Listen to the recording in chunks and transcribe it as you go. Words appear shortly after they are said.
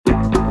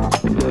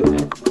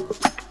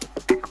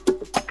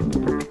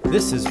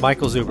This is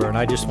Michael Zuber, and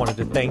I just wanted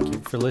to thank you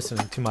for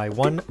listening to my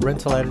One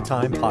Rental at a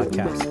Time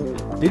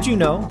podcast. Did you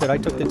know that I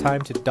took the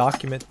time to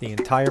document the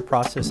entire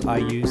process I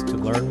used to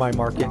learn my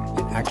market and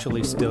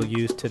actually still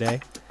use today?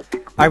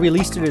 I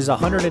released it as a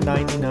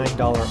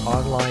 $199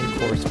 online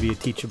course via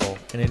Teachable,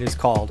 and it is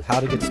called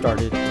How to Get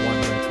Started One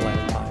Rental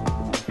at a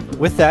Time.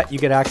 With that, you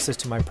get access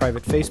to my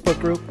private Facebook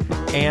group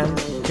and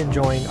can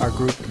join our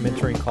group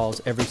mentoring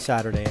calls every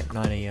Saturday at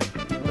 9 a.m.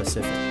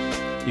 Pacific.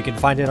 You can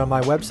find it on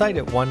my website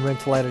at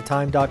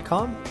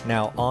onerentalatatime.com.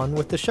 Now on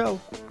with the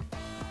show.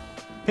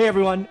 Hey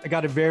everyone, I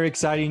got a very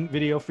exciting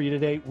video for you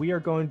today. We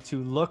are going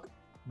to look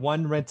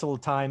one rental at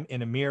a time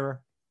in a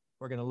mirror.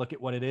 We're going to look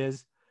at what it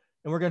is,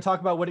 and we're going to talk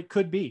about what it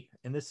could be.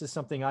 And this is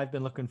something I've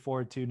been looking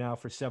forward to now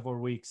for several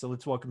weeks. So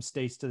let's welcome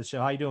Stace to the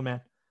show. How you doing, man?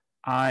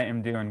 I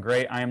am doing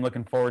great. I am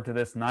looking forward to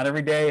this. Not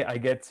every day I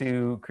get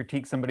to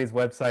critique somebody's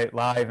website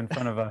live in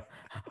front of a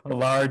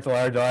large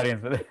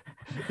audience, but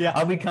yeah,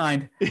 I'll be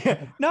kind.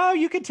 Yeah. No,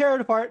 you can tear it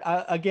apart.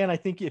 Again, I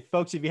think if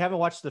you haven't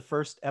watched the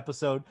first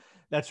episode,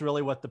 that's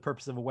really what the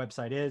purpose of a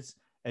website is.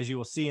 As you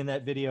will see in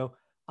that video,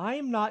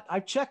 I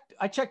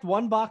checked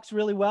one box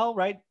really well,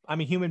 right?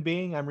 I'm a human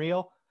being. I'm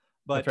real,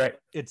 but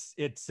that's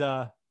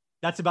right.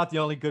 That's about the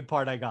only good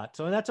part I got.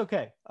 So, and that's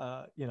okay.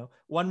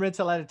 One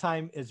rental at a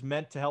time is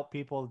meant to help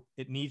people.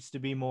 It needs to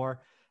be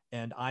more.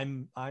 And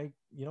I'm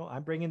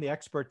bringing the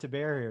expert to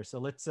bear here. So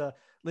let's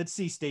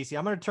see, Stacy.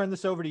 I'm going to turn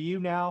this over to you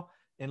now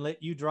and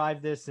let you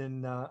drive this.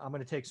 And I'm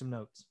going to take some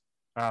notes.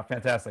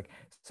 Fantastic.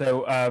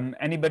 So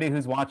anybody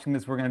who's watching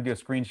this, we're going to do a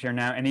screen share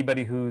now.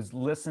 Anybody who's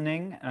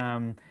listening,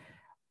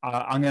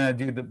 I'm going to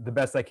do the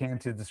best I can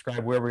to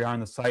describe where we are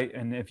on the site.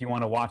 And if you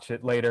want to watch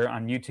it later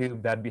on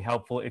YouTube, that'd be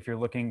helpful if you're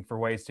looking for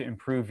ways to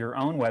improve your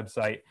own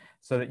website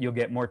so that you'll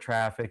get more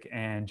traffic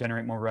and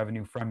generate more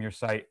revenue from your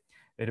site.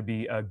 It'll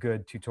be a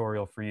good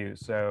tutorial for you.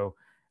 So,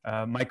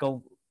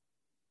 Michael,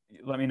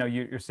 let me know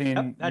you're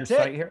seeing your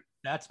site here.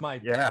 That's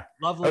my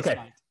lovely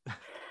site.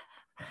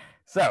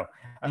 So,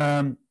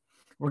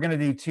 we're going to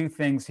do two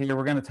things here.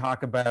 We're going to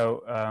talk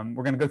about,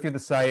 we're going to go through the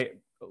site,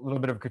 a little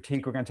bit of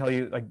critique. We're going to tell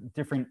you like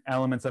different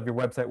elements of your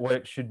website, what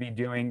it should be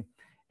doing.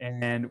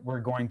 And we're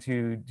going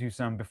to do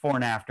some before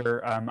and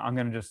after. I'm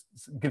going to just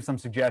give some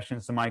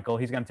suggestions to Michael.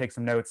 He's going to take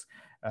some notes.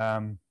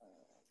 And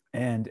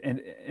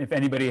if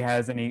anybody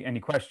has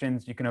any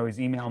questions, you can always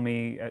email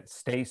me at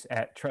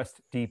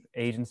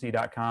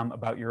stace@trustdeepagency.com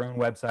about your own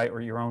website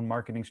or your own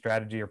marketing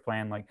strategy or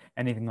plan, like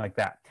anything like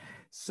that.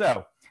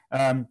 So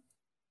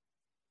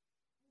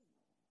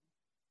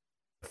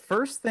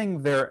first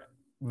thing they're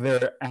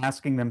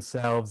asking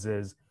themselves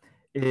is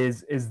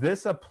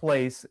this a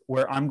place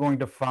where I'm going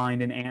to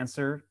find an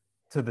answer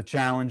to the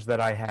challenge that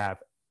I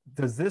have?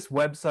 Does this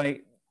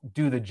website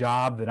do the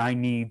job that I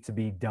need to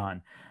be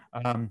done?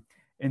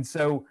 And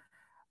so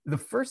the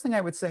first thing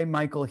I would say,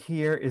 Michael,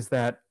 here is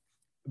that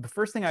the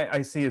first thing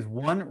I see is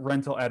one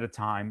rental at a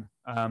time.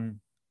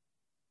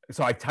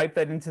 So I typed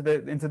that into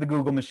the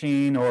Google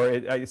machine,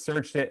 or I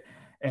searched it,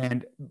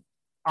 and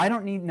I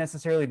don't need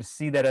necessarily to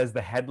see that as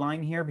the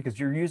headline here because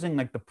you're using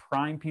like the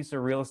prime piece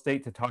of real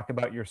estate to talk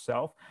about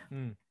yourself.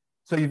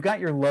 So you've got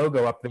your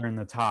logo up there in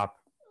the top,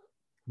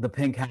 the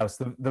pink house,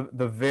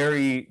 the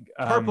very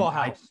purple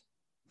house.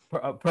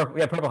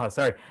 Purple house.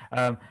 Sorry,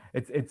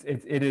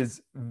 it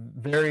is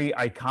very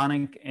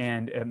iconic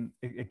and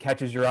it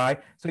catches your eye.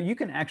 So you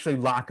can actually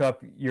lock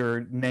up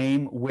your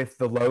name with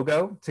the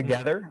logo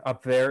together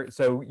up there.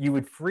 So you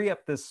would free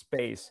up this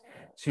space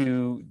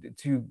to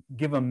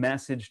give a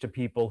message to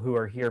people who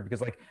are here,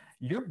 because like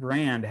your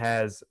brand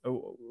has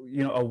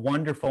a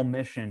wonderful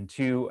mission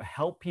to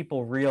help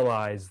people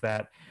realize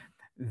that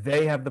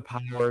they have the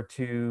power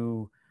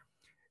to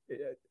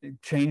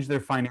change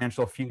their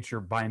financial future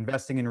by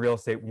investing in real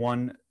estate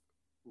one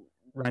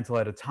rental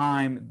at a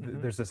time.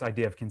 There's this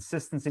idea of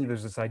consistency.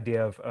 There's this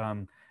idea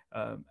of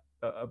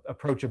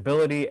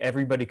approachability.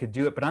 Everybody could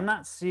do it, but I'm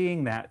not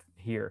seeing that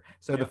here.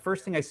 So the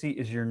first thing I see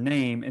is your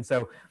name. And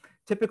so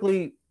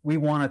typically we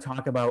want to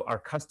talk about our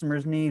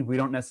customers' need. We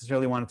don't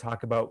necessarily want to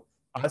talk about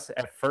us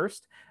at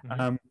first.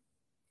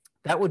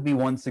 That would be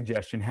one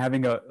suggestion,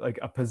 having a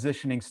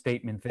positioning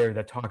statement there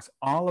that talks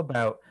all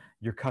about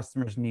your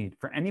customers' need.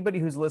 For anybody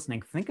who's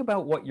listening, think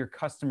about what your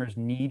customers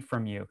need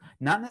from you,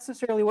 not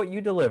necessarily what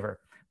you deliver.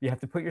 You have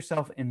to put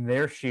yourself in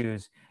their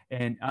shoes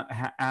and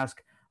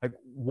ask, like,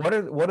 what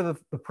are the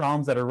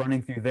problems that are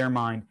running through their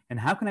mind, and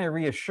how can I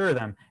reassure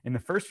them in the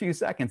first few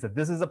seconds that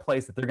this is a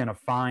place that they're going to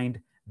find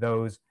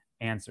those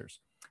answers?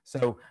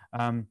 So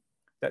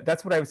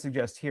that's what I would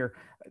suggest here.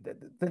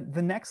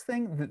 The next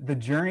thing, the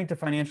journey to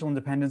financial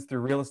independence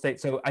through real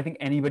estate. So I think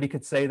anybody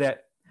could say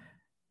that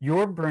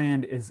your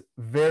brand is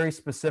very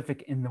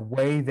specific in the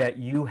way that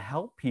you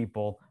help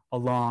people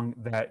along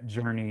that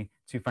journey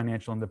to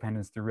financial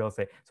independence through real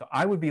estate. So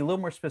I would be a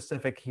little more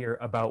specific here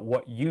about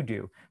what you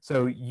do.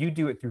 So you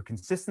do it through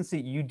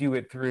consistency. You do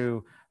it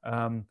through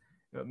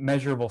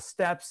measurable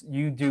steps.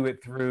 You do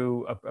it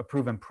through a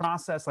proven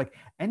process. Like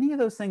any of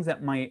those things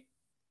that might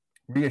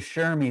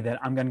reassure me that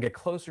I'm going to get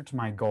closer to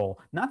my goal.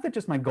 Not that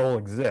just my goal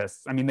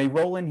exists. I mean, they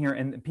roll in here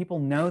and people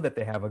know that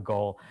they have a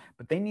goal,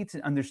 but they need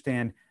to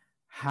understand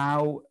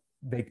how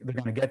they're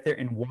going to get there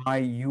and why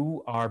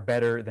you are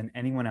better than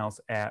anyone else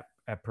at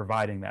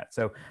providing that.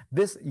 So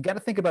this, you got to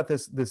think about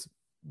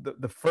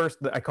the first,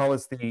 I call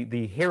this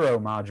the hero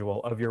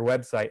module of your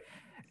website.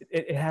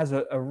 It has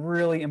a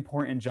really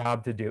important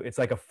job to do. It's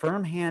like a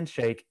firm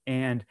handshake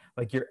and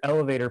like your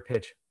elevator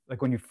pitch,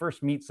 like when you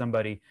first meet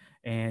somebody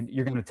and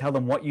you're going to tell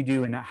them what you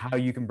do and how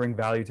you can bring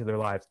value to their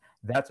lives.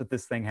 That's what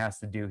this thing has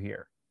to do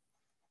here.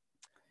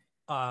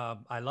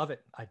 I love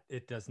it.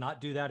 It does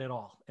not do that at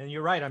all. And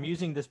you're right. I'm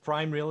using this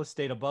prime real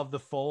estate above the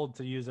fold,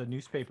 to use a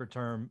newspaper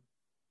term,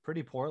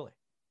 pretty poorly.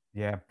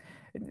 Yeah.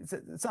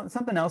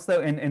 Something else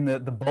though, in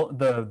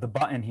the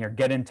button here,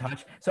 get in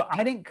touch. So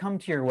I didn't come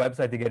to your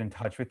website to get in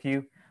touch with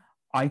you.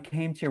 I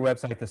came to your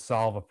website to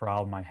solve a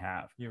problem I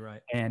have. You're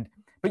right.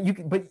 But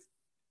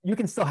you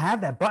can still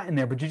have that button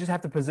there, but you just have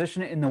to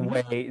position it in the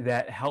way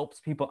that helps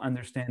people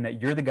understand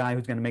that you're the guy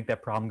who's going to make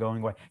that problem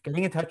going away.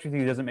 Getting in touch with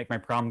you doesn't make my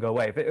problem go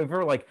away. If it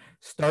were like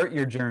start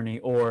your journey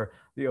or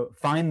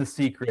find the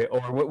secret or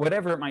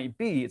whatever it might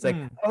be, it's like,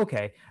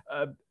 okay,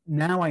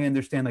 now I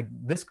understand like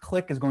this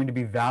click is going to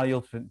be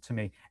valuable to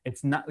me.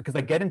 It's not because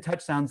like get in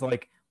touch sounds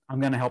like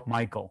I'm going to help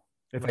Michael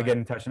if I get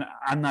in touch, and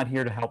I'm not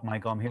here to help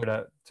Michael. I'm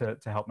here to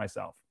help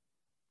myself.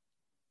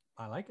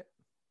 I like it.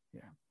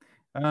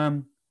 Yeah.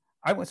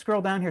 I would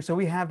scroll down here. So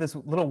we have this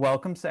little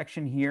welcome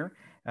section here.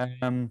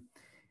 And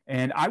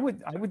I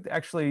would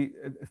actually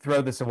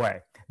throw this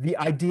away. The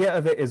idea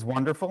of it is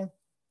wonderful,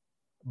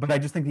 but I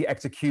just think the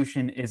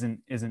execution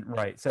isn't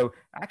right. So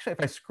actually, if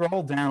I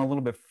scroll down a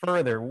little bit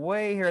further,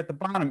 way here at the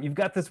bottom, you've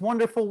got this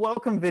wonderful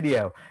welcome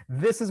video.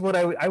 This is what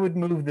I would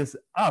move this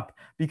up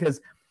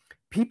because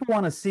people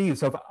want to see you.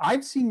 So if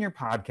I've seen your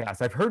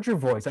podcast, I've heard your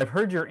voice, I've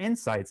heard your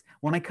insights.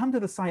 When I come to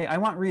the site, I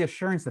want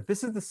reassurance that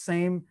this is the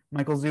same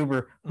Michael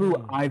Zuber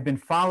who I've been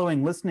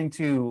following, listening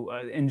to,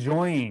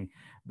 enjoying,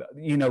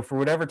 for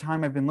whatever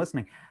time I've been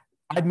listening.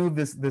 I'd move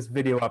this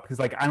video up because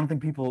like I don't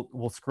think people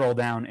will scroll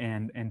down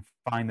and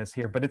find this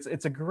here. But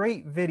it's a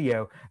great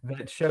video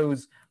that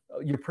shows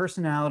your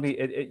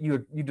personality. You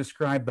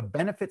describe the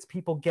benefits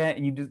people get,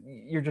 and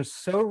you're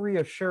just so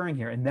reassuring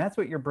here. And that's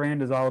what your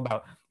brand is all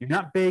about. You're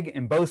not big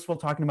and boastful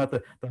talking about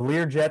the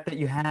Learjet that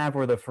you have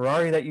or the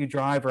Ferrari that you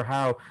drive or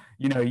how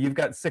you've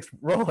got 6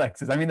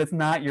 Rolexes. I mean, that's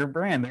not your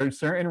brand. There are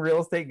certain real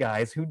estate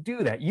guys who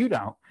do that. You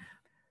don't.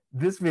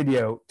 This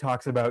video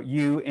talks about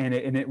you, and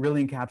it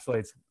really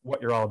encapsulates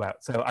what you're all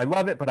about. So I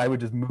love it, but I would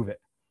just move it.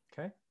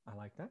 Okay, I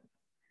like that.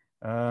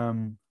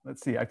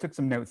 Let's see. I took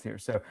some notes here.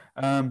 So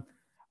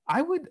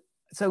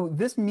so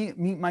this meet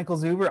Michael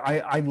Zuber,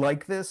 I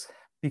like this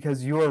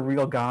because you're a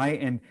real guy.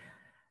 And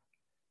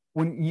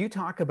when you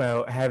talk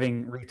about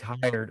having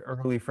retired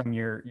early from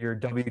your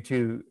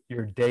W-2,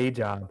 your day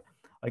job,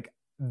 like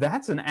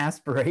that's an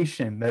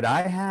aspiration that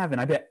I have.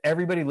 And I bet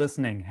everybody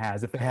listening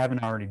has, if they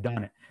haven't already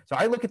done it. So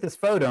I look at this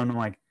photo and I'm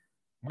like,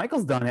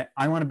 Michael's done it.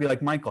 I want to be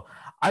like Michael.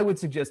 I would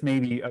suggest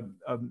maybe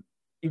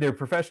either a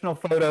professional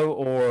photo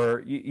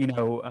or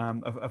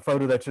a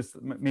photo that's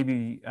just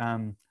maybe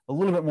a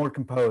little bit more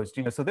composed.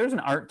 So there's an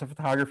art to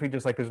photography,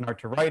 just like there's an art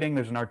to writing.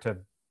 There's an art to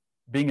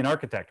being an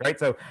architect, right?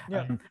 So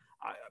yeah.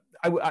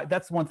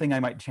 That's one thing I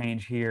might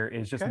change here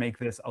is just make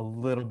this a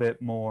little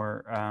bit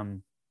more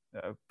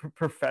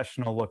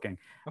professional looking.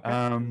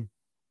 Okay.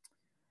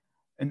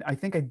 And I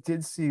think I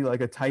did see like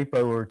a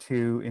typo or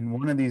two in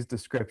one of these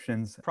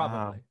descriptions.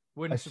 Probably.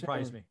 Wouldn't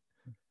surprise me.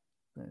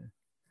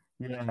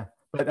 Yeah.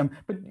 But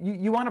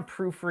you want to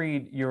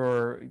proofread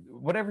your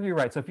whatever you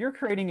write. So if you're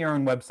creating your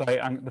own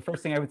website, the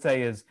first thing I would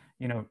say is,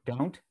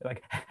 don't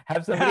like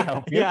have somebody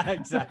help you. Yeah,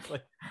 exactly.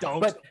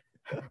 Don't.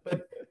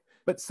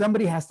 But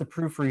somebody has to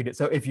proofread it.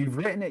 So if you've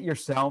written it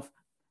yourself,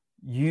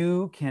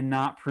 you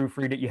cannot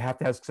proofread it. You have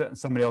to have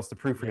somebody else to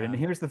proofread it. And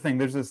here's the thing.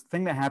 There's this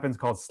thing that happens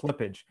called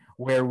slippage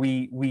where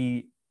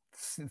we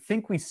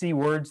think we see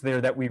words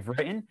there that we've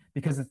written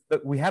because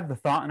we have the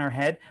thought in our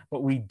head,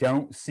 but we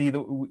don't see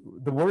the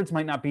words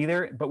might not be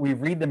there, but we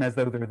read them as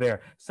though they're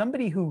there.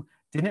 Somebody who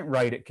didn't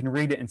write it can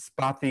read it and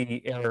spot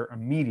the error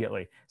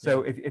immediately.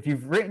 So if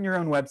you've written your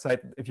own website,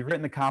 if you've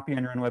written the copy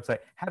on your own website,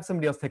 have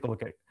somebody else take a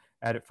look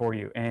at it for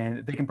you.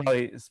 And they can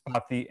probably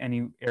spot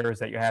any errors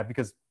that you have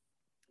because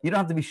you don't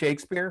have to be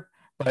Shakespeare,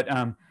 but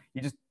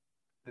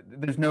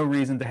there's no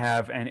reason to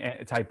have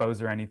any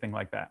typos or anything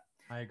like that.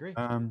 I agree.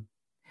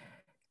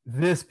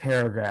 This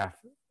paragraph,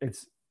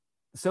 it's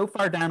so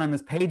far down on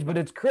this page, but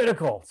it's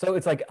critical. So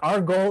it's like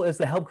our goal is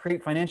to help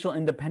create financial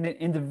independent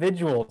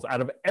individuals out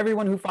of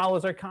everyone who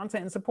follows our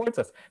content and supports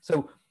us.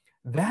 So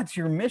that's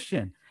your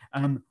mission.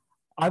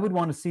 I would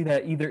want to see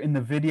that either in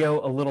the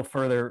video a little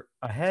further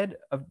ahead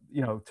of,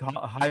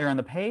 higher on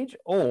the page,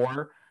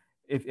 or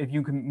if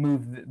you can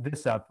move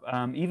this up,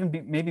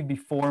 maybe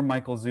before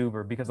Michael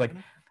Zuber, because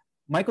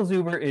Michael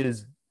Zuber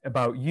is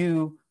about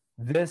you.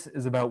 This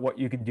is about what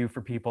you can do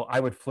for people. I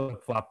would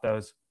flip-flop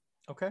those.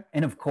 Okay.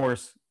 And of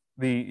course,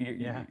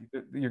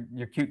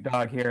 your cute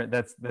dog here.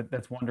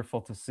 That's wonderful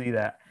to see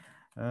that.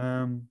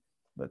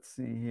 let's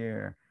see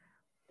here.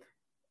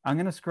 I'm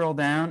going to scroll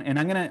down, and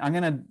I'm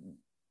going to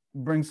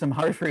bring some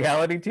harsh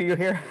reality to you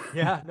here.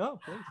 Yeah, no,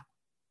 please.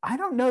 I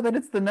don't know that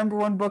it's the number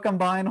one book on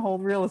buy and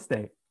hold real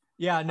estate.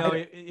 Yeah, no,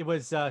 it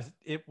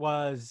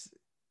was,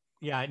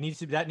 yeah,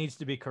 that needs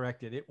to be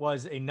corrected. It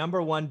was a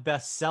number one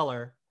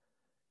bestseller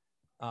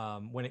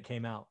when it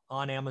came out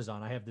on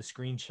Amazon. I have the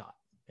screenshot.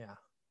 Yeah.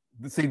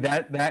 See,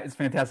 that is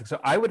fantastic. So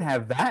I would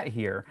have that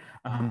here.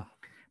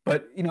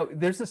 But, you know,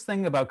 there's this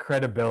thing about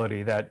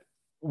credibility that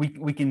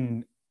we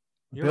can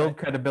build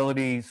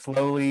credibility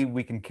slowly.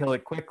 We can kill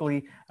it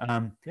quickly.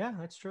 Yeah,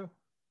 that's true.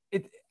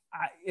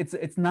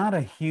 It's not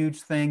a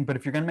huge thing, but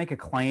if you're going to make a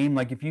claim,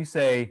 like if you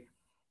say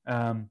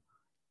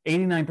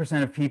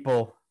 89% of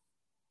people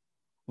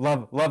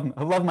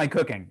love my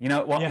cooking, you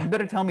know, well, you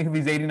better tell me who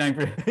these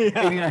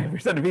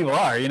 89% of people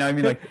are, you know, I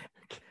mean, like,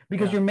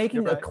 because you're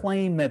making a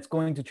claim that's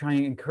going to try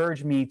and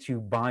encourage me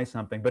to buy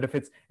something. But if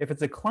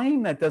it's a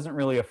claim that doesn't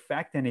really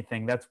affect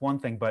anything, that's one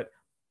thing. But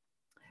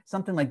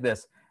something like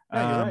this.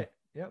 Yeah, you're right.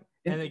 Yep.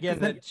 And again,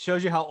 that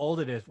shows you how old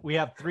it is. We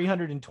have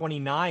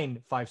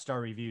 329 5-star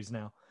reviews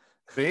now.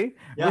 See,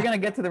 we're going to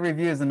get to the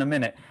reviews in a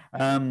minute.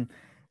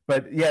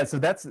 But yeah, so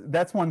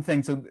that's one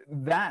thing. So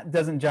that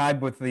doesn't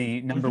jibe with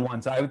the number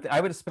one. So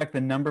I would expect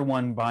the number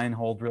one buy and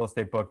hold real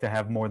estate book to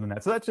have more than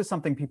that. So that's just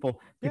something people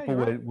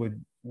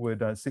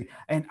would see.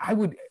 And I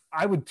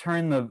would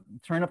turn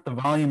up the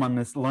volume on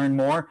this. Learn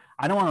more.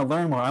 I don't want to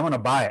learn more. I want to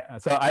buy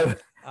it. So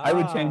I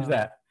would change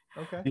that.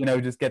 Okay. You know,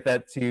 just get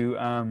that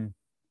to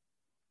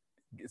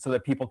so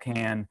that people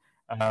can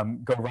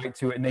go right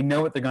to it and they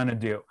know what they're going to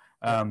do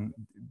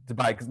to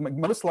buy. Because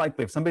most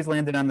likely, if somebody's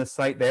landed on this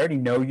site, they already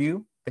know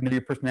you. They know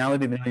your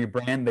personality. They know your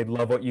brand. They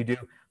love what you do.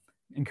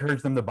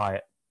 Encourage them to buy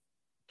it.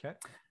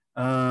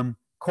 Okay.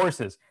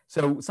 Courses.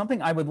 So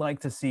something I would like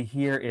to see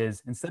here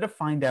is instead of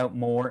find out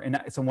more.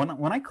 And so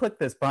when I click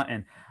this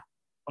button,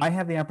 I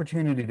have the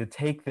opportunity to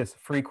take this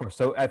free course.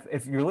 So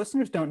if your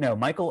listeners don't know,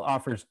 Michael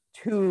offers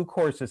 2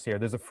 courses here.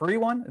 There's a free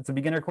one, it's a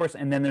beginner course,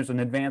 and then there's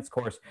an advanced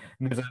course,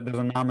 and there's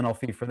a nominal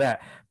fee for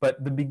that.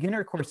 But the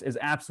beginner course is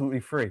absolutely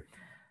free.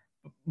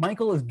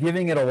 Michael is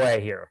giving it away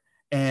here.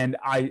 And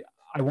I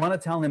want to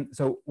tell him,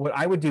 so what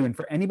I would do, and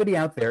for anybody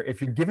out there,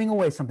 if you're giving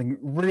away something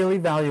really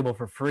valuable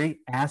for free,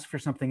 ask for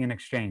something in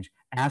exchange.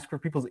 Ask for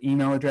people's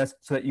email address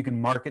so that you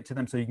can market to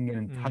them so you can get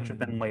in touch with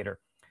them later.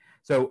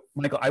 So,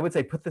 Michael, I would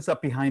say put this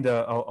up behind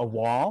a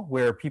wall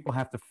where people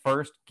have to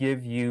first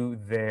give you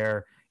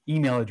their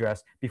email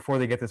address before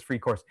they get this free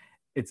course.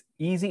 It's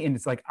easy, and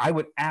it's like I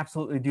would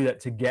absolutely do that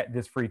to get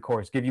this free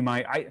course. Give you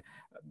my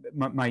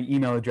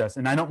email address,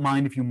 and I don't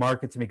mind if you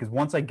market to me, because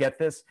once I get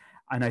this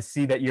and I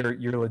see that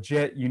you're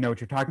legit, you know what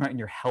you're talking about, and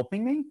you're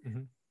helping me,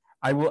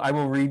 I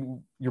will read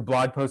your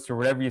blog posts or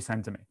whatever you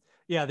send to me.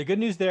 Yeah, the good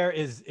news there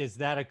is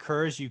that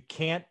occurs. You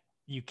can't,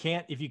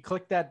 if you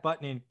click that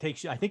button and it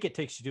takes you, I think it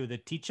takes you to the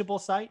Teachable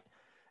site.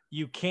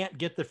 You can't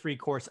get the free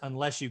course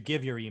unless you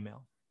give your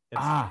email.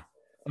 Okay.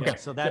 Yeah,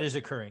 so that is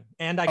occurring,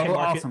 and I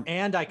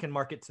can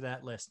market to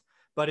that list,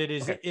 but it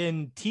is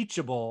in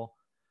Teachable.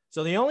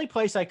 So the only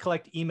place I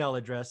collect email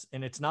address,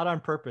 and it's not on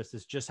purpose,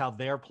 it's just how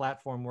their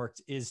platform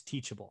works, is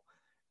Teachable.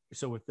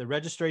 So with the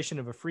registration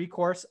of a free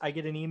course, I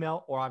get an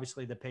email, or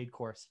obviously the paid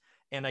course,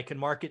 and I can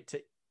market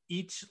to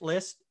each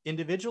list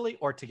individually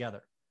or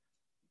together.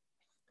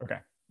 Okay.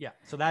 Yeah.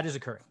 So that is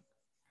occurring.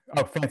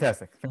 Oh,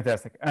 fantastic.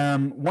 Fantastic.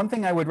 One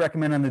thing I would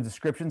recommend on the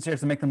descriptions here is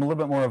to make them a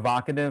little bit more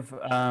evocative.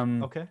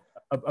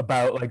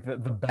 About like the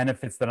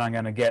benefits that I'm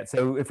going to get.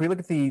 So if we look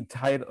at the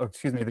title,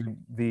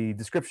 the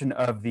description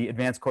of the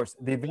advanced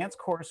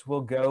course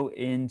will go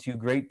into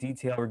great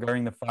detail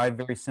regarding the 5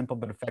 very simple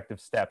but effective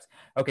steps.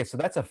 Okay, so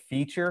that's a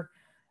feature.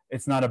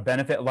 It's not a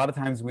benefit. A lot of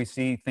times we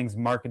see things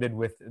marketed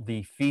with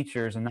the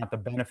features and not the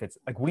benefits.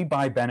 Like we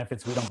buy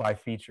benefits, we don't buy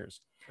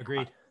features.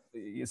 Agreed.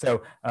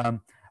 So,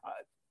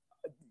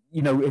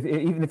 you know,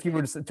 even if you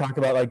were to talk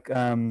about like,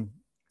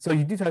 so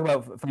you do talk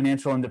about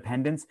financial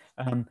independence.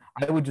 I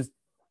would just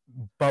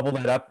bubble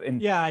that up.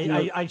 And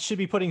I should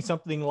be putting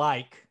something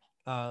like,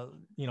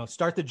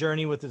 start the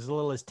journey with as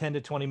little as 10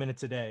 to 20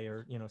 minutes a day,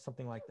 or,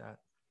 something like that.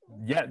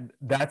 Yeah,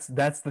 that's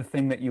the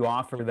thing that you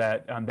offer,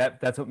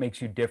 that's what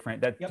makes you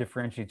different. That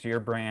differentiates your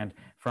brand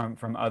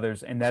from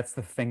others. And that's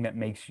the thing that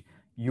makes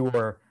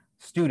your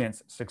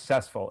students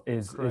successful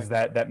is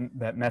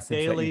that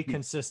message. Daily,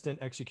 consistent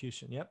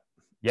execution. Yep.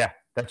 Yeah,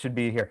 that should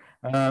be here.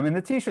 And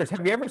the t-shirts,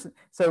 have you ever,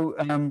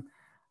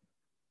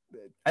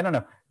 I don't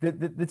know.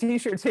 The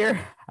t-shirts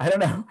here, I don't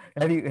know.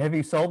 Have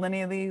you sold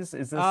any of these?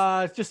 Is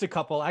this just a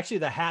couple. Actually,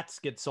 the hats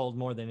get sold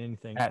more than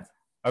anything. Hats.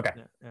 Okay.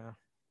 Yeah.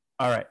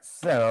 All right.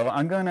 So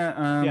I'm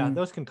gonna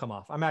those can come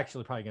off. I'm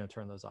actually probably gonna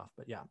turn those off,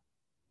 but yeah.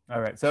 All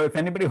right. So if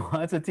anybody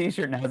wants a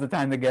t-shirt, now's the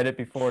time to get it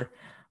before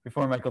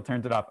Michael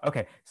turns it off.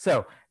 Okay.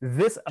 So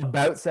this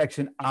about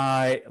section,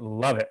 I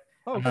love it.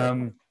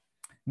 Okay.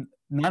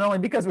 Not only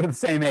because we're the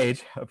same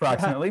age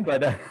approximately,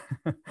 but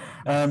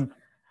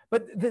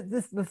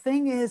the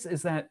thing is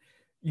that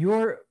you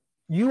are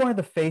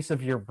the face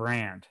of your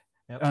brand.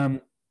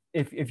 Yep.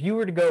 if you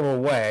were to go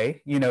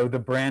away, you know, the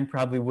brand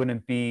probably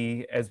wouldn't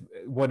be as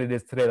what it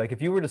is today. Like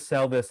if you were to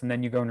sell this and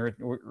then you go and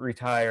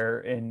retire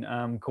in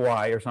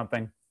Kauai or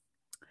something,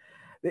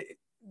 it,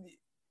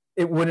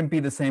 it wouldn't be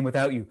the same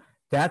without you.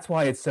 That's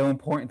why it's so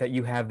important that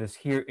you have this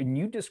here. And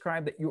you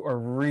describe that you are a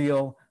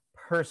real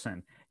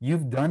person.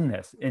 You've done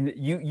this, and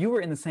you were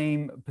in the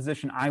same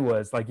position I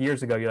was like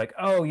years ago. You're like,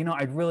 oh, you know,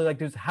 I'd really like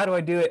to do this. How do I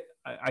do it?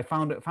 I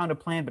found a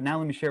plan, but now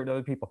let me share it with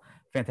other people.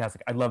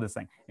 Fantastic. I love this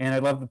thing. And I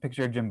love the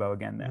picture of Jimbo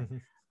again there.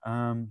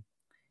 Mm-hmm.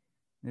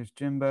 There's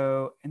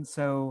Jimbo. And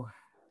so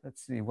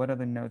let's see, what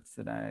other notes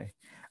did I?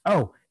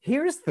 Oh,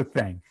 here's the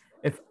thing.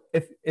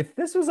 If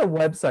this was a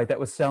website that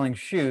was selling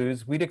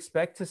shoes, we'd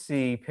expect to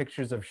see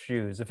pictures of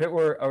shoes. If it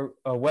were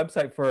a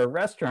website for a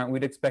restaurant,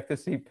 we'd expect to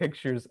see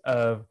pictures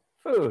of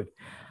food.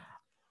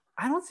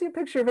 I don't see a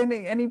picture of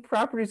any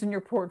properties in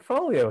your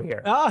portfolio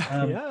here.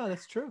 Yeah,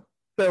 that's true.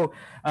 So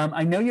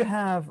I know you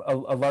have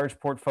a large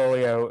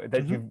portfolio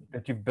that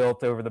you've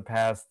built over the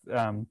past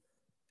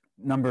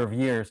number of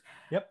years.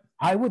 Yep.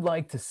 I would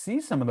like to see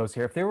some of those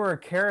here. If there were a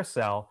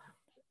carousel,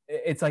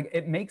 it's like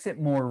it makes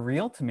it more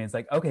real to me. It's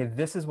like, okay,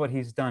 this is what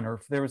he's done. Or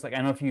if there was like, I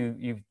don't know if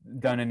you've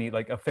done any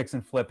like a fix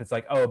and flip. It's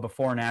like, oh,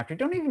 before and after. You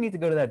don't even need to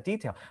go to that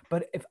detail.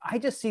 But if I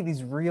just see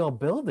these real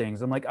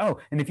buildings, I'm like, oh,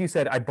 and if you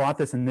said I bought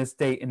this in this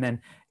date, and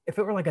then if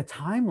it were like a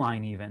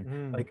timeline,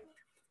 even like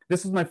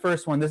this is my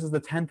first one, this is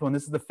the 10th one,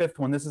 this is the 5th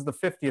one, this is the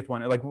 50th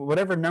one, like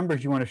whatever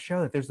numbers you want to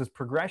show, that there's this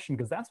progression,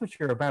 because that's what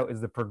you're about,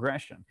 is the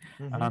progression.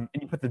 And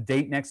you put the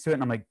date next to it,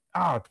 and I'm like,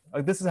 oh,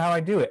 this is how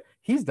I do it.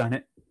 He's done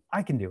it.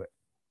 I can do it.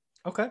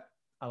 Okay.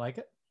 I like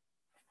it.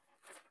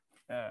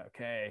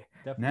 Okay.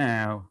 Definitely.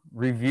 Now,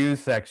 review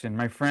section.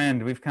 My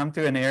friend, we've come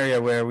to an area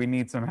where we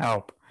need some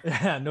help.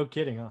 Yeah, no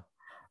kidding,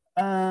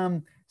 huh?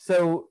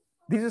 So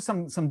these are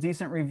some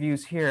decent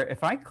reviews here.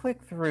 If I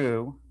click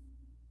through,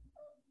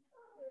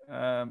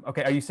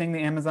 okay, are you seeing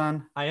the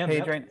Amazon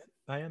page right?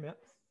 I am, yeah.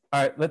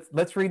 All right,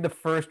 let's read the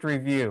first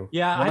review.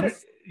 Yeah,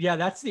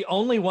 that's the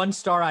only 1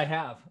 star I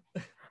have.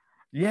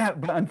 Yeah,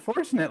 but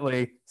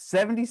unfortunately,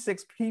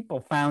 76 people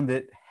found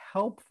it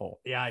helpful.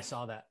 Yeah, I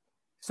saw that.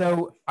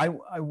 So I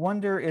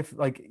wonder if,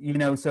 like, you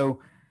know, so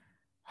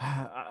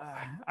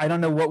I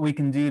don't know what we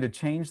can do to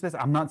change this.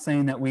 I'm not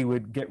saying that we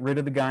would get rid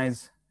of the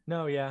guys.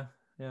 No, yeah.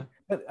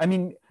 But I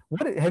mean,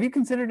 what have you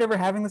considered ever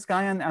having this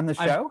guy on the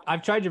show?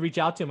 I've tried to reach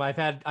out to him. I've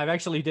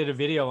actually did a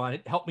video on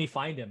it. Help me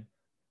find him.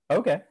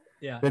 Okay.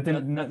 Yeah. But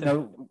then,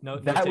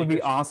 that would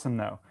be awesome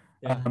though.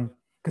 Yeah.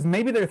 Because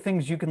maybe there are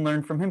things you can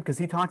learn from him, because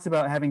he talks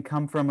about having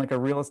come from like a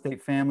real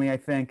estate family, I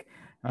think.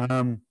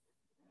 And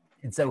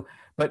so,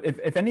 but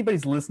if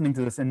anybody's listening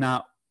to this and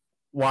not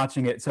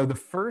watching it, so the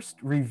first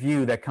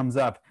review that comes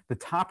up, the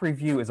top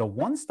review is a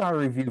 1-star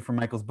review for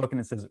Michael's book, and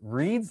it says,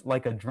 reads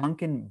like a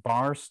drunken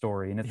bar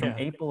story. And it's from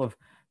April of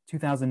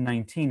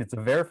 2019. It's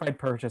a verified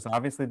purchase.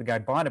 Obviously the guy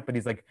bought it, but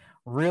he's like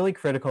really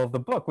critical of the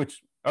book,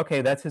 which,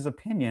 okay, that's his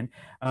opinion.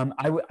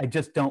 I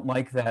just don't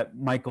like that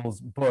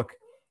Michael's book,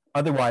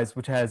 otherwise,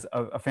 which has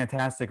a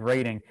fantastic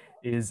rating,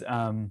 is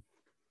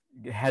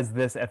has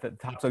this at the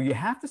top. So you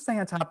have to stay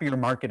on top of your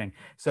marketing.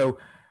 So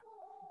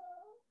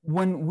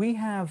when we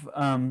have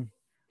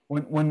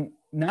when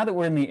now that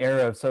we're in the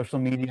era of social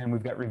media and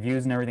we've got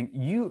reviews and everything,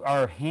 you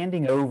are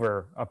handing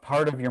over a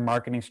part of your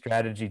marketing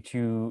strategy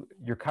to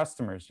your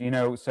customers, you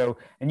know. So,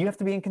 and you have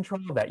to be in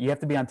control of that. You have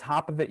to be on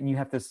top of it, and you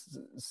have to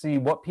see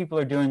what people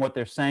are doing, what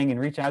they're saying,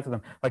 and reach out to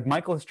them. Like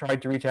Michael has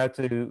tried to reach out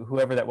to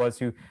whoever that was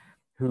who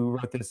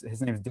wrote this.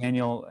 His name is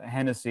Daniel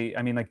Hennessy.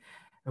 I mean, like,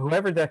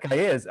 whoever that guy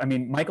is, I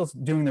mean, Michael's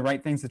doing the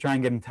right things to try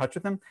and get in touch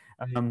with him.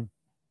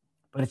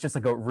 But it's just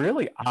like a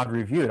really odd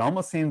review. It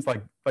almost seems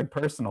like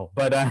personal,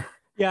 but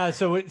yeah.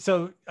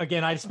 So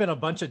again, I spent a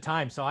bunch of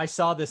time. So I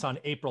saw this on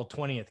April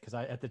 20th, because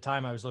at the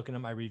time I was looking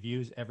at my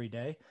reviews every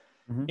day.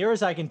 Here,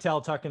 as I can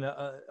tell, talking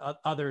to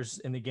others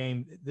in the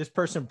game, this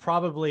person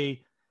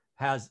probably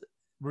has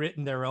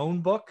written their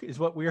own book, is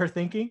what we are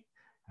thinking,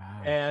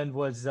 and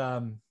was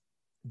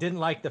didn't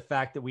like the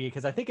fact that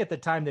because I think at the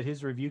time that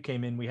his review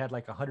came in, we had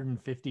like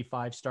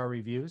 155-star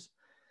reviews,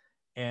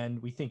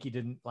 and we think he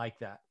didn't like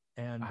that.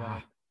 And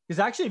because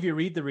actually, if you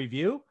read the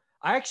review,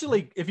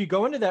 if you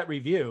go into that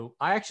review,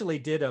 I actually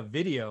did a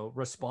video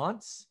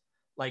response.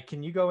 Like,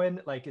 can you go in?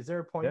 Like, is there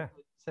a point that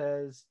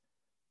says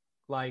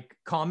like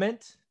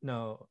comment?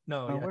 No.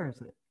 Where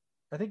is it?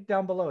 I think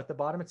down below at the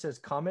bottom it says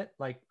comment.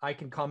 Like, I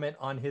can comment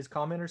on his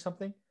comment or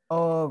something.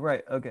 Oh,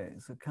 right. Okay.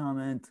 So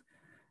comment,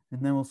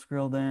 and then we'll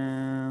scroll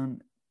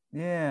down.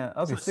 Yeah.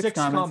 Okay. So 6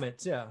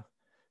 comments. Yeah.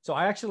 So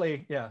I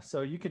actually,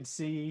 so you can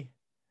see.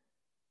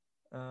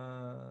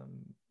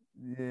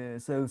 Yeah.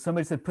 So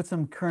somebody said, put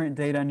some current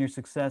data on your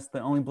success. The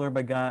only blurb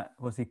I got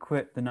was he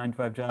quit the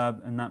 9-to-5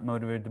 job and not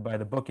motivated to buy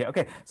the book yet.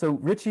 Okay. So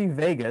Richie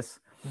Vegas,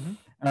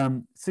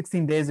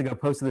 16 days ago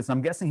posted this.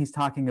 I'm guessing he's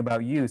talking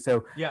about you.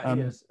 So yeah,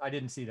 he is. I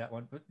didn't see that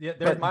one,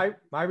 but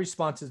my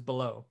response is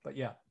below. But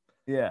yeah.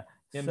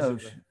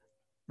 Zuber,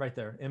 right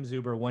there. M.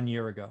 Zuber 1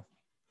 year ago.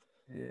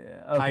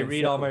 Yeah. Okay, I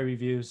read all my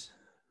reviews.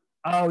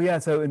 Oh yeah.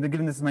 So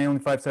given this is my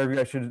only 5-star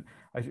review,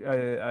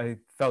 I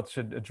felt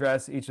should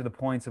address each of the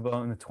points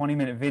about in the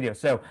 20-minute video.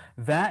 So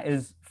that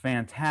is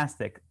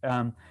fantastic.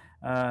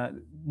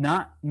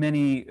 Not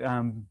many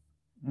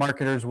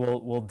marketers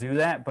will do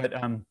that,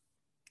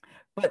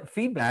 but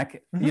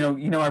feedback,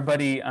 our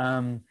buddy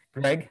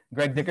Greg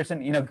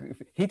Dickerson,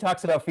 he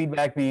talks about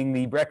feedback being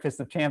the breakfast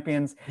of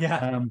champions.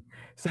 Yeah.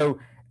 So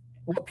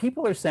what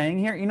people are saying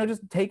here,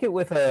 just take it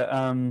with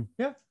a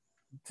Yeah.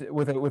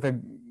 with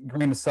a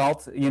grain of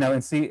salt,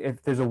 and see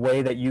if there's a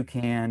way that you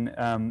can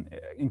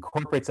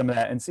incorporate some of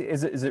that and see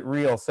is it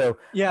real. So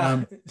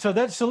yeah, so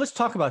let's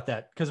talk about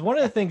that, because one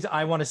of the things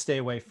I want to stay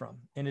away from,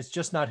 and it's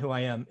just not who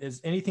I am, is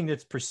anything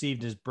that's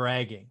perceived as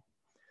bragging.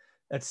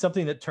 That's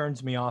something that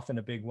turns me off in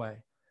a big way.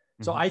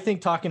 So I think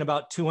talking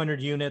about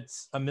 200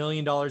 units, $1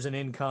 million in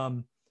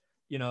income,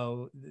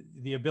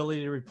 the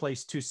ability to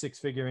replace 2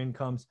 6-figure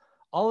incomes,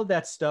 all of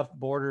that stuff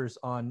borders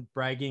on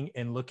bragging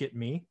and look at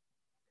me.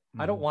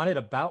 I don't want it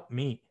about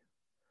me.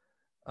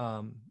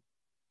 I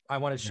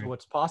want to show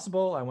what's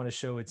possible. I want to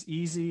show it's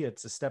easy.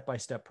 It's a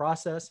step-by-step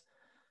process.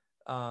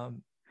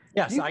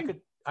 Yes,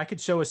 I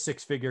could show a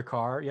 6-figure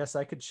car. Yes,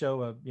 I could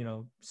show a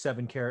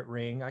 7-carat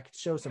ring. I could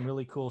show some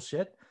really cool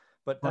shit,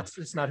 but that's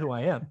just not who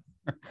I am.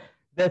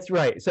 That's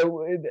right.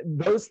 So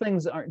those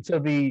things aren't. So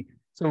the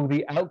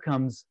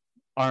outcomes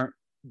aren't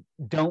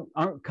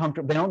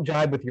comfortable. They don't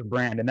jibe with your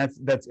brand, and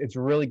that's it's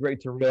really great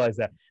to realize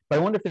that. But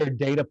I wonder if there are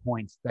data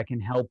points that can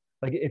help.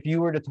 Like if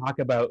you were to talk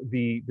about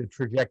the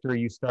trajectory,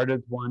 you started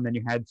with 1, then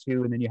you had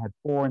 2, and then you had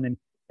 4, and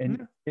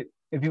then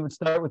if you would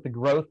start with the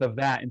growth of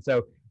that, and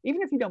so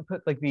even if you don't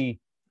put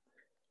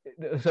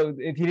so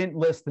if you didn't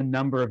list the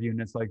number of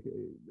units, like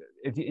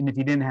if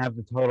you didn't have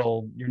the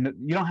total, you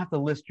don't have to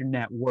list your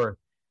net worth.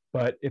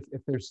 But if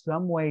there's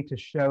some way to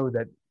show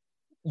that,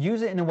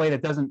 use it in a way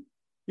that doesn't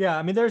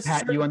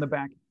pat you on the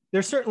back.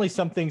 There's certainly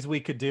some things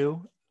we could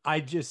do. I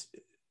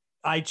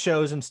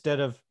chose, instead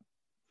of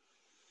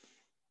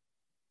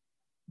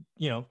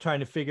trying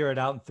to figure it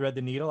out and thread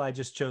the needle, I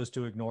just chose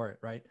to ignore it.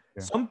 Right.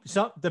 Yeah.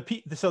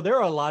 So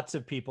there are lots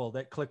of people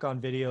that click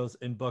on videos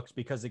and books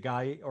because the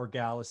guy or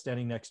gal is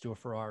standing next to a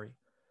Ferrari.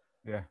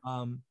 Yeah.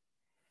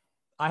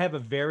 I have a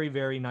very,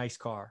 very nice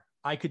car.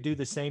 I could do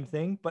the same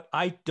thing, but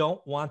I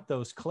don't want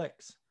those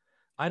clicks.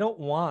 I don't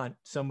want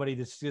somebody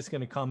that's just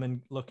going to come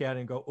and look at it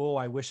and go, oh,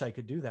 I wish I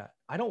could do that.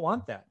 I don't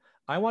want that.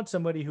 I want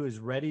somebody who is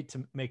ready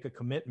to make a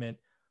commitment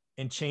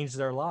and change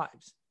their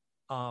lives.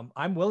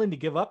 I'm willing to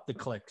give up the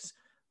clicks.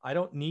 I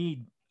don't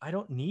need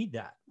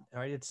that. All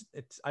right.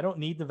 I don't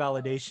need the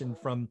validation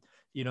from,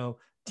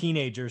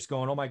 teenagers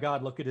going, oh my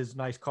God, look at his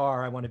nice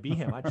car. I want to be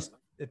him.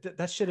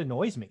 That shit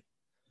annoys me.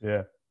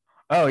 Yeah.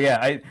 Oh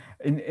yeah.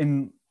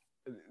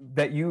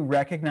 That you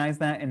recognize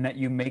that and that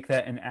you make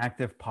that an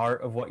active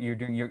part of what you're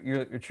doing.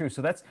 You're true.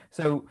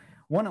 So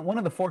one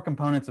of the 4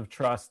 components of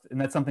trust,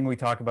 and that's something we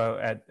talk about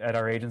at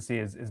our agency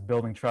is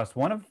building trust.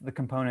 One of the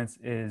components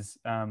is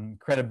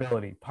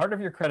credibility. Part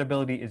of your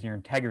credibility is your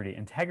integrity.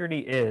 Integrity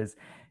is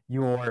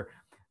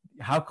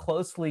how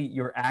closely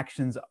your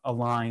actions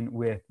align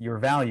with your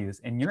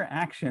values, and your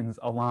actions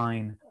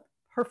align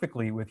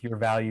perfectly with your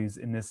values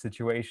in this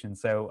situation.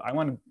 So I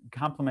want to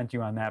compliment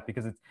you on that,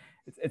 because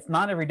it's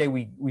not every day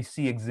we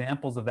see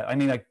examples of that. I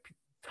mean, like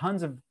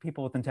tons of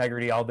people with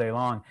integrity all day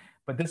long,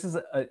 but this is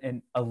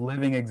a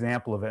living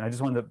example of it. And I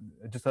just wanted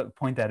to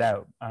point that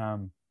out.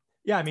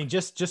 Yeah, I mean,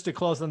 just to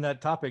close on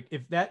that topic,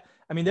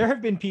 there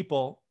have been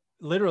people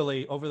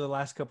literally over the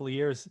last couple of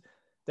years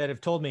that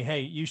have told me, hey,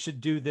 you should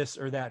do this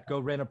or that, go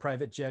rent a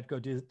private jet, go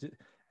do.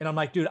 And I'm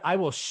like, dude, I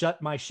will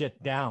shut my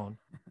shit down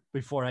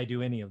before I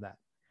do any of that.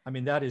 I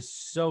mean, that is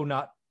so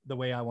not the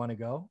way I want to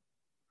go.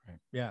 Right.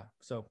 Yeah.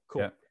 So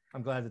cool. Yeah.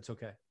 I'm glad it's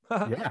okay.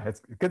 Yeah,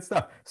 it's good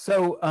stuff.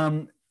 So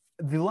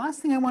the last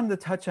thing I wanted to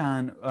touch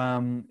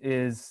on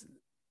is,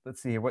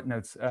 let's see here, what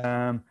notes?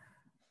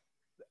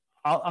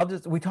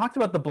 We talked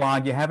about the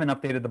blog. You haven't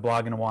updated the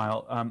blog in a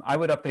while. I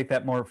would update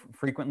that more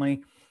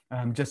frequently,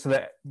 just so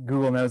that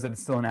Google knows that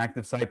it's still an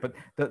active site. But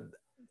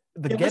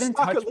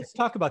let's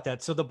talk about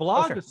that. So the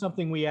blog is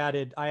something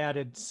I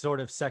added sort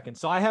of second.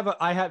 So I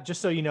have, just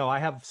so you know, I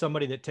have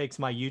somebody that takes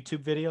my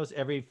YouTube videos,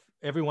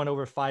 every one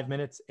over 5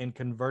 minutes, and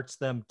converts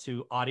them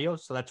to audio.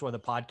 So that's where the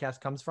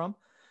podcast comes from.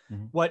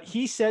 Mm-hmm. What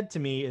he said to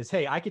me is,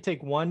 hey, I could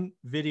take one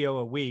video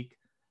a week,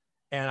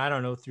 and I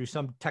don't know, through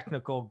some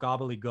technical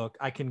gobbledygook,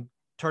 I can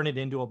turn it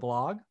into a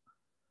blog.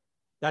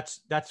 That's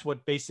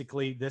what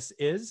basically this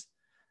is.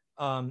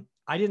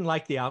 I didn't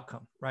like the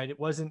outcome, right?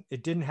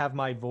 It didn't have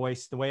my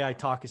voice. The way I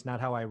talk is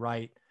not how I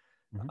write.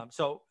 Mm-hmm.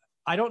 So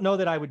I don't know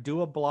that I would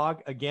do a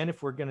blog again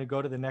if we're going to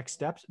go to the next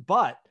steps,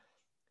 but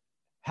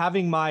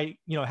having 2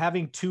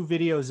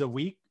 videos a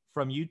week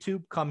from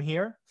YouTube come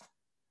here,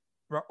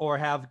 or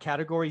have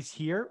categories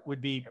here,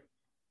 would be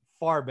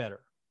far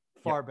better,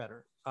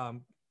 better.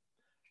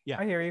 Yeah.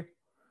 I hear you.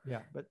 Yeah.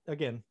 But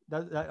again,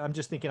 I'm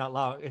just thinking out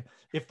loud.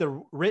 If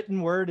the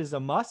written word is a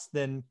must,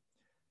 then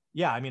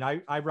yeah, I mean,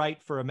 I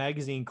write for a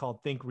magazine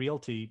called Think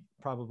Realty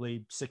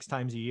probably 6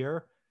 times a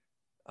year.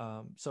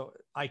 So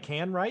I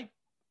can write,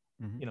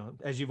 mm-hmm.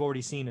 As you've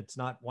already seen, it's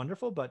not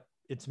wonderful, but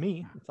it's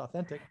me. It's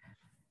authentic.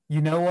 You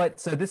know what?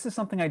 So this is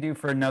something I do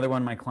for another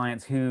one of my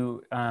clients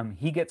who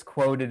he gets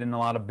quoted in a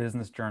lot of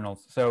business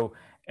journals. So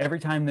every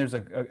time there's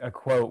a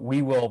quote,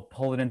 we will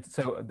pull it in.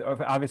 So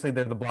obviously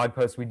they're the blog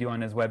posts we do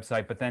on his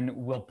website, but then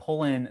we'll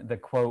pull in the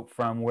quote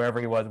from wherever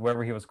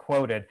he was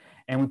quoted,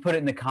 and we put it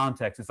in the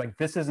context. It's like,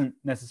 this isn't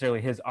necessarily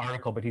his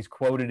article, but he's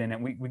quoted in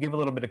it. We give a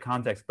little bit of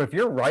context. But if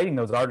you're writing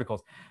those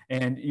articles,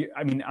 and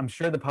I mean, I'm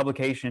sure the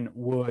publication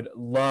would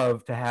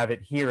love to have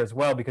it here as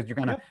well, because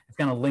it's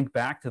gonna link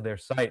back to their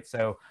site.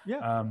 So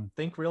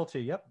Think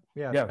Realty. Yep.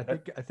 Yeah. Yeah.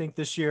 I think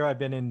this year I've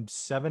been in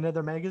 7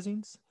 other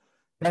magazines.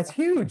 That's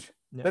huge.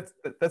 Yeah.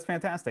 That's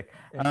fantastic.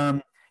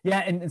 Yeah,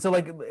 and so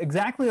like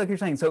exactly like you're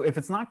saying. So if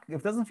it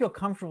doesn't feel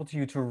comfortable to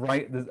you to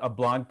write a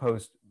blog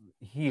post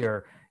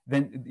here,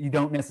 then you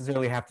don't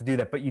necessarily have to do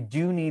that. But you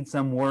do need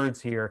some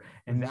words here,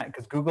 and that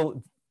because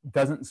Google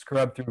doesn't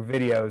scrub through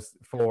videos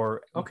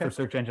for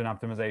search engine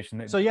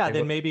optimization. So yeah,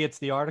 then maybe it's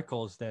the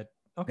articles that.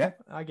 Okay,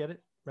 yeah. I get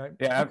it. Right.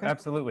 Yeah,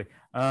 absolutely.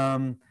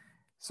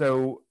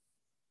 So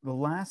the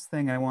last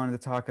thing I wanted to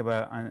talk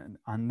about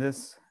on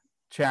this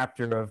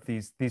chapter of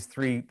this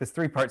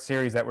 3-part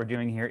series that we're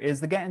doing here is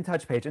the get in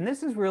touch page. And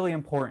this is really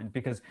important,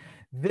 because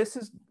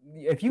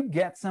if you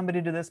get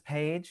somebody to this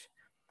page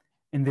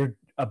and they're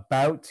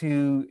about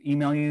to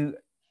email you,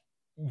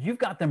 you've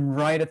got them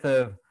right at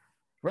the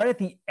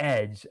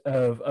edge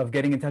of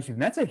getting in touch with you.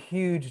 And that's a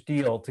huge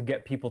deal to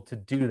get people to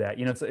do that.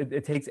 You know,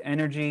 it takes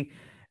energy,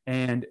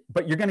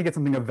 but you're going to get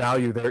something of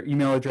value, their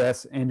email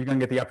address, and you're going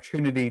to get the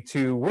opportunity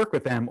to work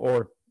with them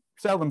or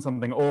sell them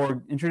something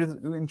or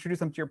introduce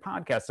them to your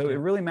podcast. So it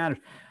really matters.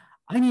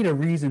 I need a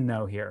reason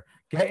though here.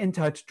 Get in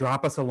touch,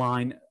 drop us a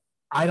line.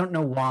 I don't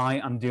know why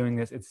I'm doing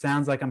this. It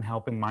sounds like I'm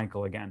helping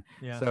Michael again.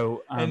 Yeah.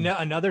 So and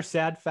another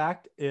sad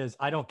fact is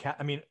I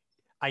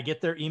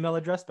get their email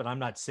address, but I'm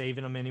not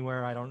saving them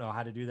anywhere. I don't know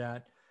how to do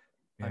that.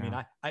 Yeah. I mean,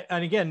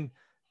 and again,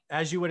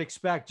 as you would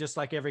expect, just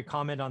like every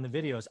comment on the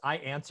videos, I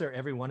answer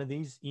every one of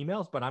these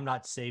emails, but I'm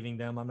not saving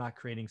them. I'm not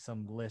creating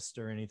some list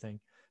or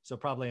anything. So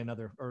probably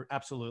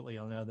absolutely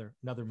another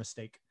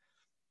mistake.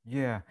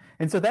 Yeah.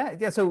 And so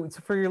so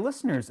for your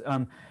listeners,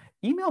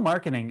 email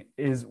marketing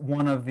is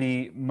one of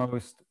the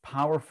most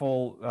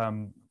powerful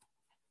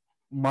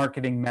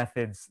marketing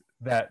methods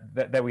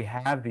that we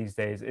have these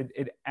days.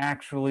 It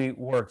actually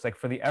works. Like,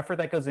 for the effort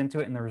that goes into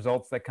it and the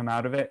results that come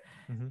out of it,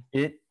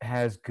 it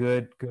has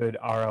good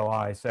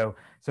ROI. So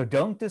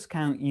don't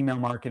discount email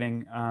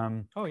marketing.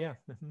 Oh yeah.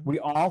 We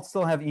all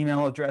still have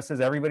email addresses.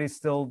 Everybody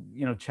still,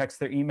 checks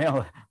their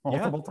email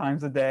multiple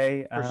times a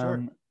day. For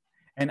sure.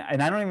 And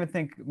I don't even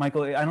think,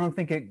 Michael, I don't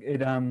think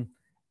it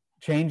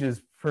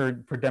changes for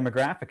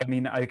demographic. I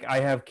mean, I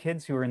have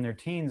kids who are in their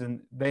teens and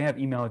they have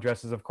email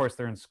addresses. Of course,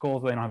 they're in school,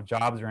 so they don't have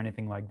jobs or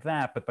anything like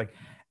that. But like,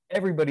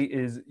 everybody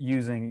is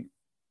using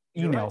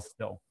email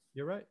still.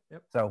 You're right.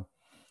 Yep. So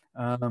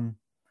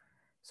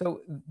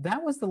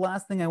that was the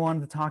last thing I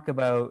wanted to talk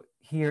about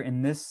here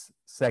in this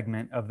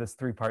segment of this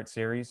 3-part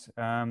series.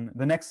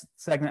 The next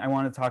segment, I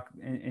want to talk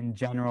in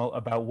general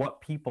about what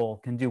people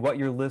can do, what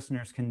your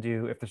listeners can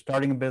do if they're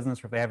starting a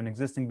business or if they have an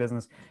existing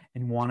business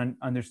and want to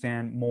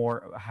understand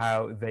more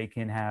how they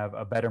can have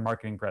a better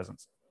marketing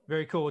presence.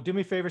 Very cool. Do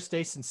me a favor,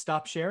 Stace, and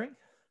stop sharing.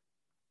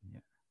 Yeah.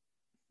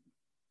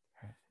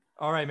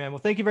 All right, man. Well,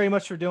 thank you very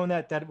much for doing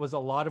that. That was a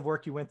lot of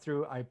work you went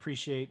through. I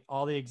appreciate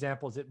all the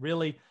examples. It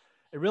really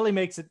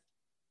makes it.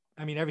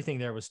 I mean, everything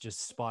there was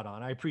just spot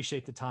on. I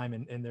appreciate the time,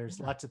 and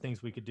there's lots of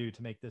things we could do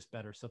to make this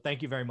better. So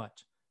thank you very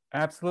much.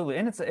 Absolutely.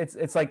 And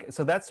it's like,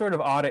 so that sort of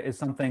audit is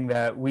something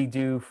that we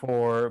do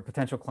for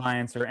potential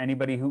clients or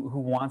anybody who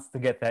wants to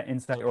get that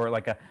insight or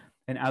like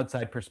an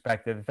outside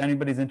perspective. If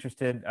anybody's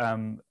interested,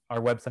 our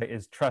website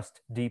is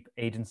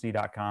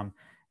trustdeepagency.com.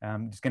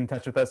 Just get in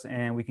touch with us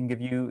and we can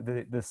give you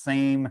the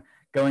same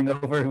going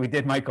over we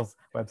did Michael's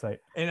website.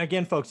 And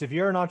again, folks, if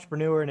you're an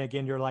entrepreneur and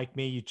again, you're like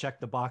me, you check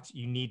the box,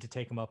 you need to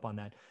take them up on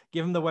that.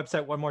 Give them the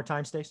website one more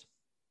time, Stace.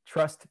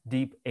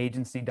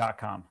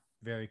 trustdeepagency.com.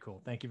 Very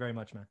cool. Thank you very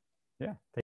much, man. Yeah.